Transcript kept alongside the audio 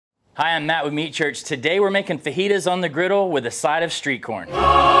Hi, I'm Matt with Meat Church. Today we're making fajitas on the griddle with a side of street corn.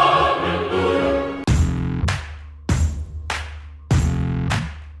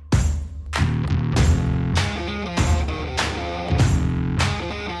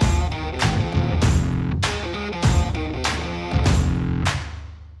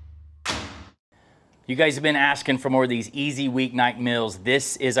 You guys have been asking for more of these easy weeknight meals.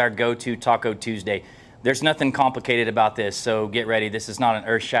 This is our go-to Taco Tuesday. There's nothing complicated about this, so get ready. This is not an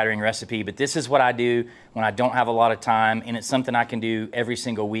earth-shattering recipe, but this is what I do when I don't have a lot of time, and it's something I can do every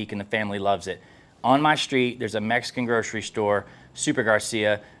single week, and the family loves it. On my street, there's a Mexican grocery store, Super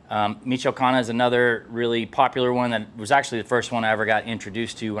Garcia. Michoacana is another really popular one that was actually the first one I ever got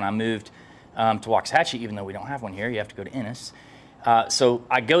introduced to when I moved to Waxahachie, even though we don't have one here. You have to go to Ennis. So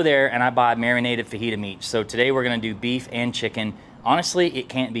I go there and I buy marinated fajita meat. So today we're gonna do beef and chicken. Honestly, it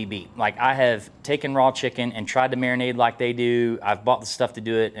can't be beat. Like, I have taken raw chicken and tried to marinate like they do. I've bought the stuff to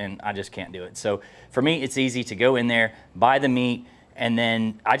do it and I just can't do it. So for me, it's easy to go in there, buy the meat, and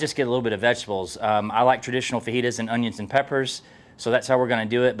then I just get a little bit of vegetables. I like traditional fajitas and onions and peppers. So that's how we're gonna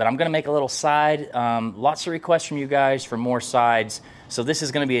do it. But I'm gonna make a little side. Lots of requests from you guys for more sides. So this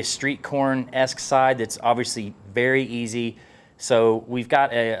is gonna be a street corn-esque side that's obviously very easy. So we've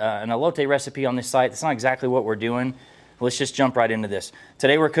got an elote recipe on this site. That's not exactly what we're doing. Let's just jump right into this.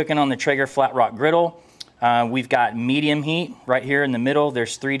 Today we're cooking on the Traeger Flat Rock Griddle. We've got medium heat right here in the middle.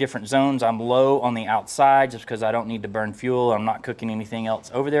 There's 3 different zones. I'm low on the outside just because I don't need to burn fuel. I'm not cooking anything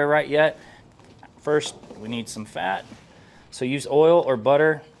else over there right yet. First, we need some fat. So use oil or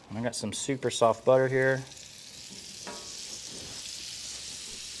butter. I got some super soft butter here.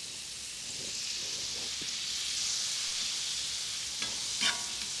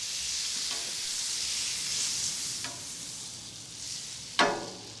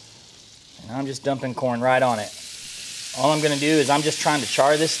 I'm just dumping corn right on it. All I'm gonna do is I'm just trying to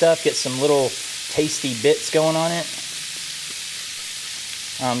char this stuff, get some little tasty bits going on it.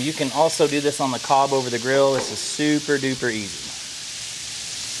 You can also do this on the cob over the grill. This is super duper easy.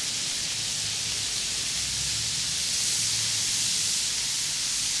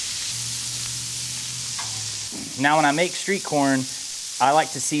 Now when I make street corn, I like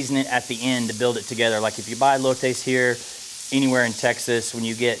to season it at the end to build it together. Like if you buy elotes here, anywhere in Texas, when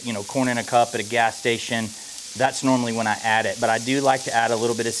you get, corn in a cup at a gas station, that's normally when I add it. But I do like to add a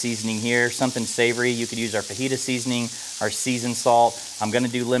little bit of seasoning here, something savory. You could use our fajita seasoning, our seasoned salt. I'm gonna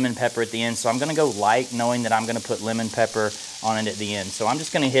do lemon pepper at the end, so I'm gonna go light, knowing that I'm gonna put lemon pepper on it at the end. So I'm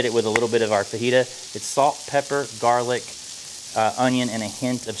just gonna hit it with a little bit of our fajita. It's salt, pepper, garlic, onion, and a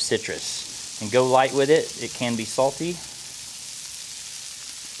hint of citrus. And go light with it. It can be salty.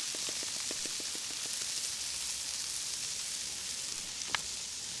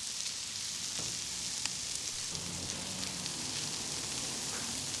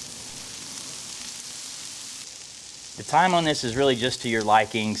 The time on this is really just to your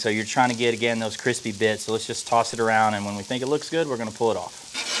liking, so you're trying to get, again, those crispy bits. So let's just toss it around, and when we think it looks good, we're gonna pull it off.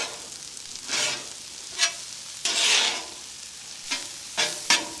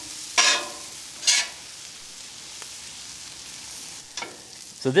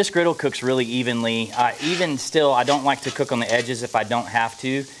 So this griddle cooks really evenly. Even still, I don't like to cook on the edges if I don't have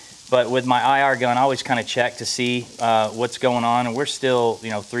to, but with my IR gun, I always kind of check to see what's going on, and we're still,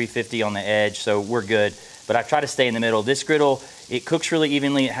 350 on the edge, so we're good. But I try to stay in the middle. This griddle, it cooks really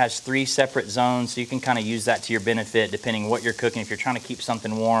evenly. It has 3 separate zones, so you can kind of use that to your benefit depending what you're cooking, if you're trying to keep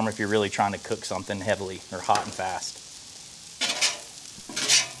something warm, if you're really trying to cook something heavily or hot and fast.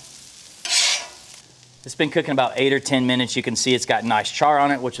 It's been cooking about 8 or 10 minutes. You can see it's got nice char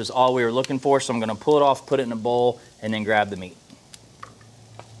on it, which is all we were looking for. So I'm gonna pull it off, put it in a bowl, and then grab the meat.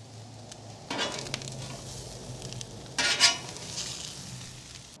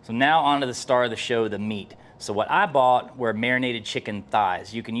 So now on to the star of the show, the meat. So what I bought were marinated chicken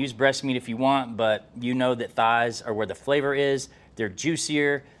thighs. You can use breast meat if you want, but you know that thighs are where the flavor is. They're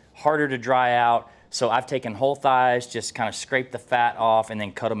juicier, harder to dry out. So I've taken whole thighs, just kind of scrape the fat off and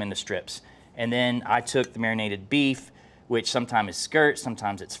then cut them into strips. And then I took the marinated beef, which sometimes is skirt,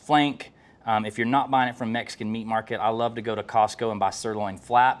 sometimes it's flank. If you're not buying it from Mexican meat market, I love to go to Costco and buy sirloin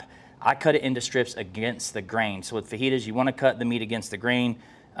flap. I cut it into strips against the grain. So with fajitas, you want to cut the meat against the grain.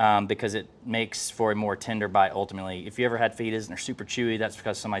 Because it makes for a more tender bite ultimately. If you ever had fajitas and they're super chewy, that's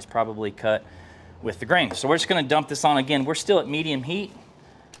because somebody's probably cut with the grain. So we're just gonna dump this on again. We're still at medium heat.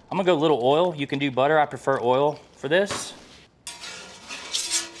 I'm gonna go a little oil. You can do butter. I prefer oil for this.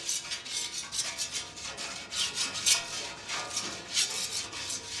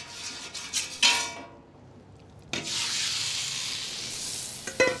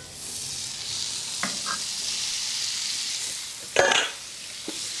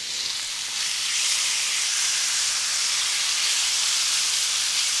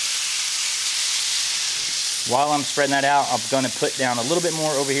 While I'm spreading that out, I'm gonna put down a little bit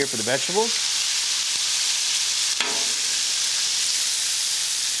more over here for the vegetables.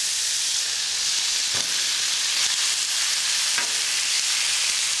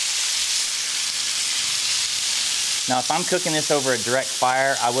 Now, if I'm cooking this over a direct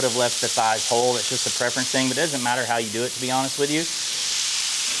fire, I would have left the thighs whole. It's just a preference thing, but it doesn't matter how you do it, to be honest with you.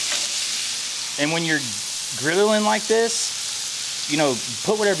 And when you're griddling like this, you know,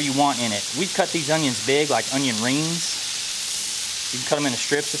 put whatever you want in it. We cut these onions big, like onion rings. You can cut them into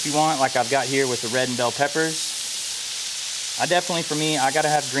strips if you want, like I've got here with the red and bell peppers. I definitely, for me, I gotta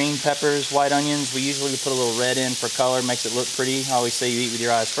have green peppers, white onions. We usually put a little red in for color, makes it look pretty. I always say you eat with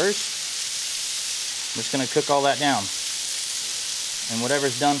your eyes first. I'm just gonna cook all that down. And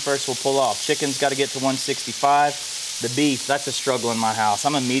whatever's done first, we'll pull off. Chicken's gotta get to 165. The beef, that's a struggle in my house.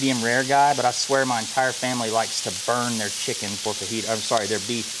 I'm a medium rare guy, but I swear my entire family likes to burn their chicken for fajita. I'm sorry, their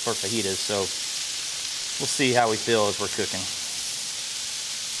beef for fajitas. So we'll see how we feel as we're cooking.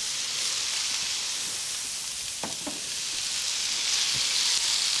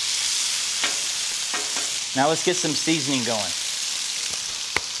 Now let's get some seasoning going.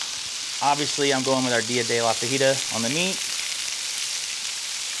 Obviously, I'm going with our Dia de la Fajita on the meat.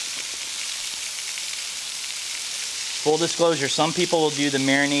 Full disclosure, some people will do the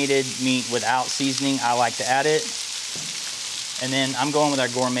marinated meat without seasoning. I like to add it. And then I'm going with our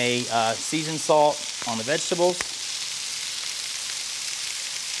gourmet seasoned salt on the vegetables.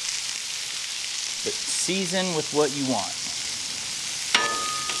 But season with what you want.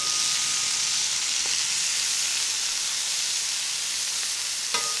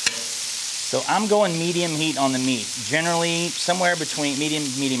 So I'm going medium heat on the meat, generally somewhere between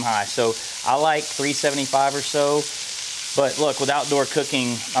medium high. So I like 375 or so. But look, with outdoor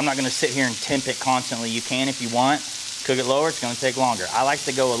cooking, I'm not gonna sit here and temp it constantly. You can if you want. Cook it lower, it's gonna take longer. I like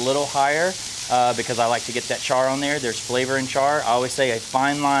to go a little higher because I like to get that char on there. There's flavor in char. I always say a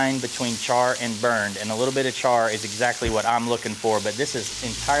fine line between char and burned, and a little bit of char is exactly what I'm looking for, but this is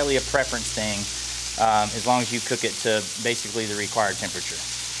entirely a preference thing as long as you cook it to basically the required temperature.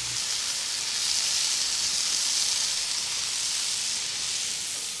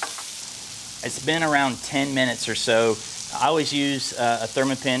 It's been around 10 minutes or so. I always use a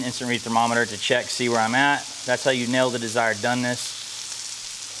Thermopin instant read thermometer to check, see where I'm at. That's how you nail the desired doneness.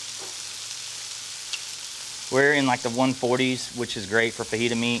 We're in like the 140s, which is great for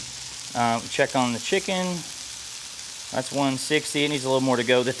fajita meat. Check on the chicken. That's 160, it needs a little more to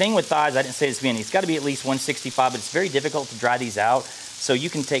go. The thing with thighs, I didn't say this at the beginning, it's gotta be at least 165, but it's very difficult to dry these out. So you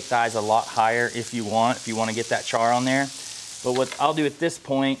can take thighs a lot higher if you want to get that char on there. But what I'll do at this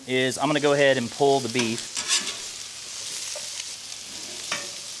point is I'm gonna go ahead and pull the beef.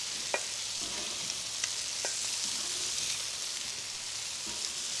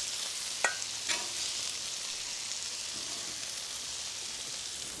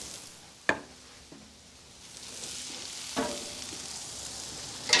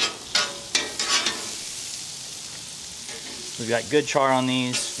 We've got good char on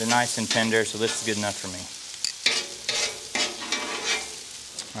these. They're nice and tender, so this is good enough for me.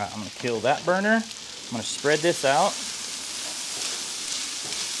 All right, I'm gonna kill that burner. I'm gonna spread this out.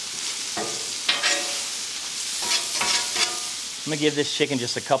 I'm gonna give this chicken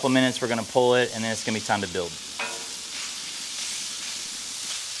just a couple minutes. We're gonna pull it, and then it's gonna be time to build.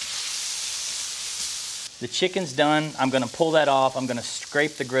 The chicken's done. I'm gonna pull that off. I'm gonna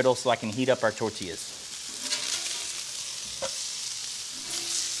scrape the griddle so I can heat up our tortillas.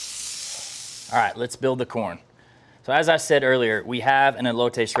 All right, let's build the corn. So as I said earlier, we have an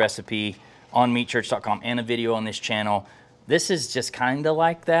elotes recipe on meatchurch.com and a video on this channel. This is just kind of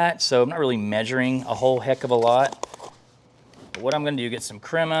like that, so I'm not really measuring a whole heck of a lot. But what I'm gonna do, get some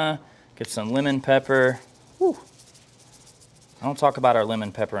crema, get some lemon pepper. Whew. I don't talk about our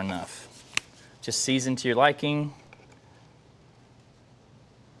lemon pepper enough. Just season to your liking.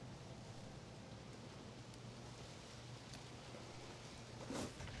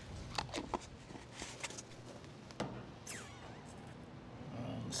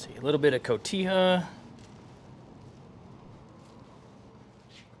 A little bit of cotija.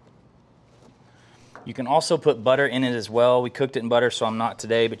 You can also put butter in it as well. We cooked it in butter, so I'm not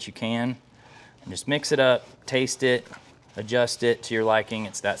today, but you can. And just mix it up, taste it, adjust it to your liking.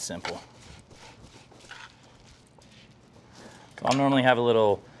 It's that simple. I'll normally have a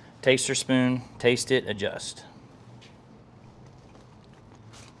little taster spoon, taste it, adjust.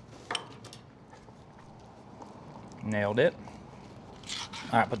 Nailed it.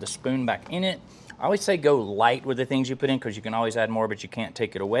 All right, put the spoon back in it. I always say go light with the things you put in because you can always add more, but you can't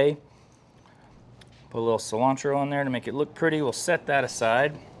take it away. Put a little cilantro on there to make it look pretty. We'll set that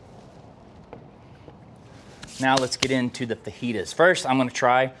aside. Now let's get into the fajitas. First, I'm gonna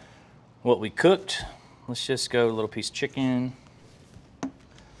try what we cooked. Let's just go a little piece of chicken,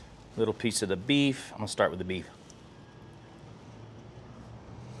 little piece of the beef. I'm gonna start with the beef.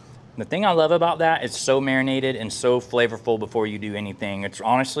 The thing I love about that, it's so marinated and so flavorful before you do anything. It's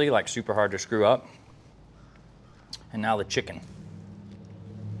honestly like super hard to screw up. And now the chicken.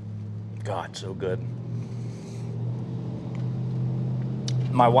 God, so good.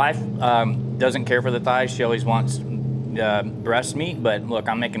 My wife doesn't care for the thighs. She always wants breast meat, but look,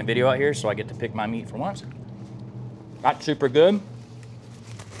 I'm making a video out here, so I get to pick my meat for once. That's super good.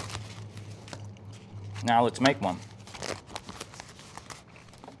 Now let's make one.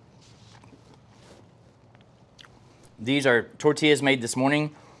 These are tortillas made this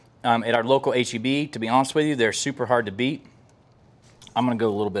morning at our local H-E-B. To be honest with you, they're super hard to beat. I'm gonna go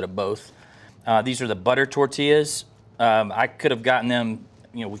a little bit of both. These are the butter tortillas. I could have gotten them,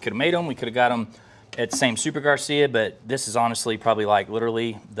 you know, we could have made them, we could have got them at the same Super Garcia, but this is honestly probably like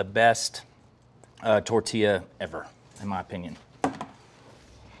literally the best tortilla ever, in my opinion.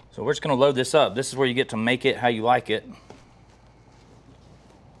 So we're just gonna load this up. This is where you get to make it how you like it.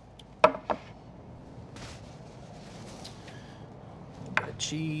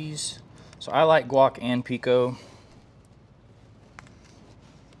 Cheese. So I like guac and pico.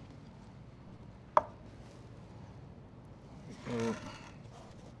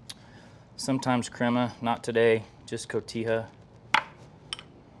 Sometimes crema, not today, just cotija.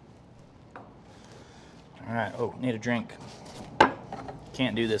 All right, oh, need a drink.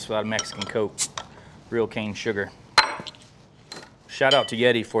 Can't do this without a Mexican Coke. Real cane sugar. Shout out to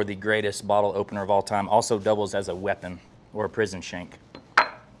Yeti for the greatest bottle opener of all time. Also doubles as a weapon or a prison shank.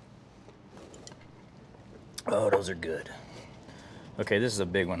 Oh, those are good. Okay, this is a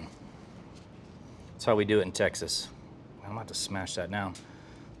big one. That's how we do it in Texas. I'm about to smash that down.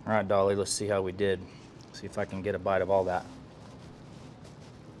 All right, Dolly, let's see how we did. See if I can get a bite of all that.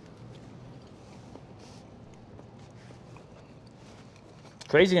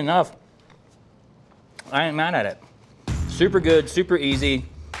 Crazy enough, I ain't mad at it. Super good, super easy.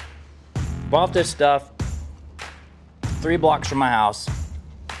 Bought this stuff 3 blocks from my house.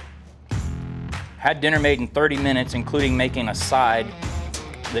 Had dinner made in 30 minutes, including making a side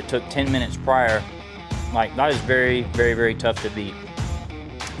that took 10 minutes prior. Like, that is very, very, very tough to beat.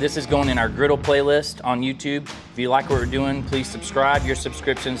 This is going in our griddle playlist on YouTube. If you like what we're doing, please subscribe. Your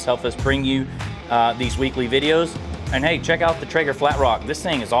subscriptions help us bring you these weekly videos. And hey, check out the Traeger Flat Rock. This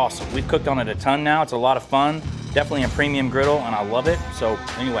thing is awesome. We've cooked on it a ton now. It's a lot of fun. Definitely a premium griddle, and I love it. So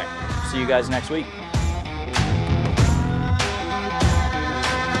anyway, see you guys next week.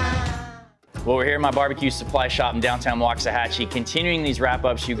 Well, we're here at my barbecue supply shop in downtown Waxahachie, continuing these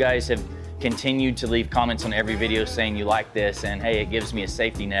wrap-ups. You guys have continued to leave comments on every video saying you like this, and hey, it gives me a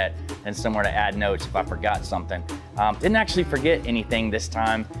safety net and somewhere to add notes if I forgot something. Didn't actually forget anything this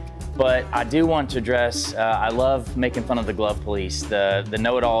time, but I do want to address, I love making fun of the glove police, the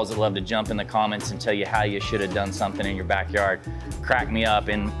know-it-alls that love to jump in the comments and tell you how you should have done something in your backyard. Crack me up.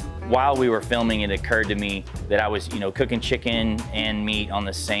 And while we were filming, it occurred to me that I was, cooking chicken and meat on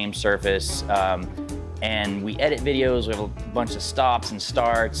the same surface. And we edit videos, we have a bunch of stops and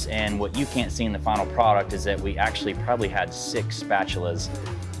starts, and what you can't see in the final product is that we actually probably had 6 spatulas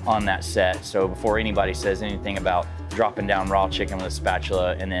on that set. So before anybody says anything about dropping down raw chicken with a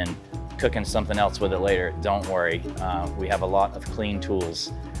spatula and then cooking something else with it later, don't worry. We have a lot of clean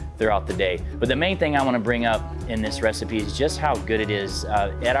tools throughout the day. But the main thing I want to bring up in this recipe is just how good it is.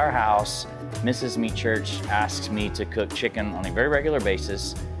 At our house, Mrs. Meat Church asks me to cook chicken on a very regular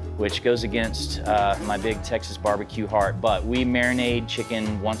basis, which goes against my big Texas barbecue heart, but we marinate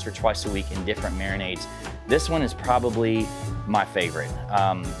chicken once or twice a week in different marinades. This one is probably my favorite.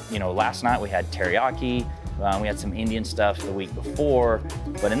 Last night we had teriyaki, we had some Indian stuff the week before,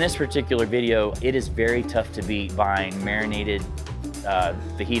 but in this particular video, it is very tough to beat buying marinated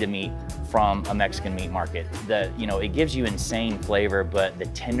fajita meat from a Mexican meat market. It gives you insane flavor, but the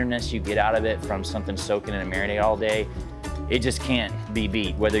tenderness you get out of it from something soaking in a marinade all day, it just can't be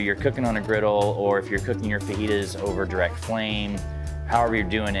beat. Whether you're cooking on a griddle or if you're cooking your fajitas over direct flame, however you're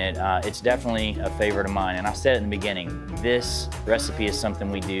doing it, it's definitely a favorite of mine. And I said it in the beginning, this recipe is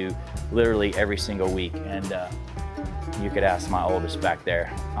something we do literally every single week. And you could ask my oldest back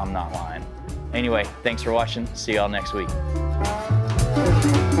there, I'm not lying. Anyway, thanks for watching. See y'all next week.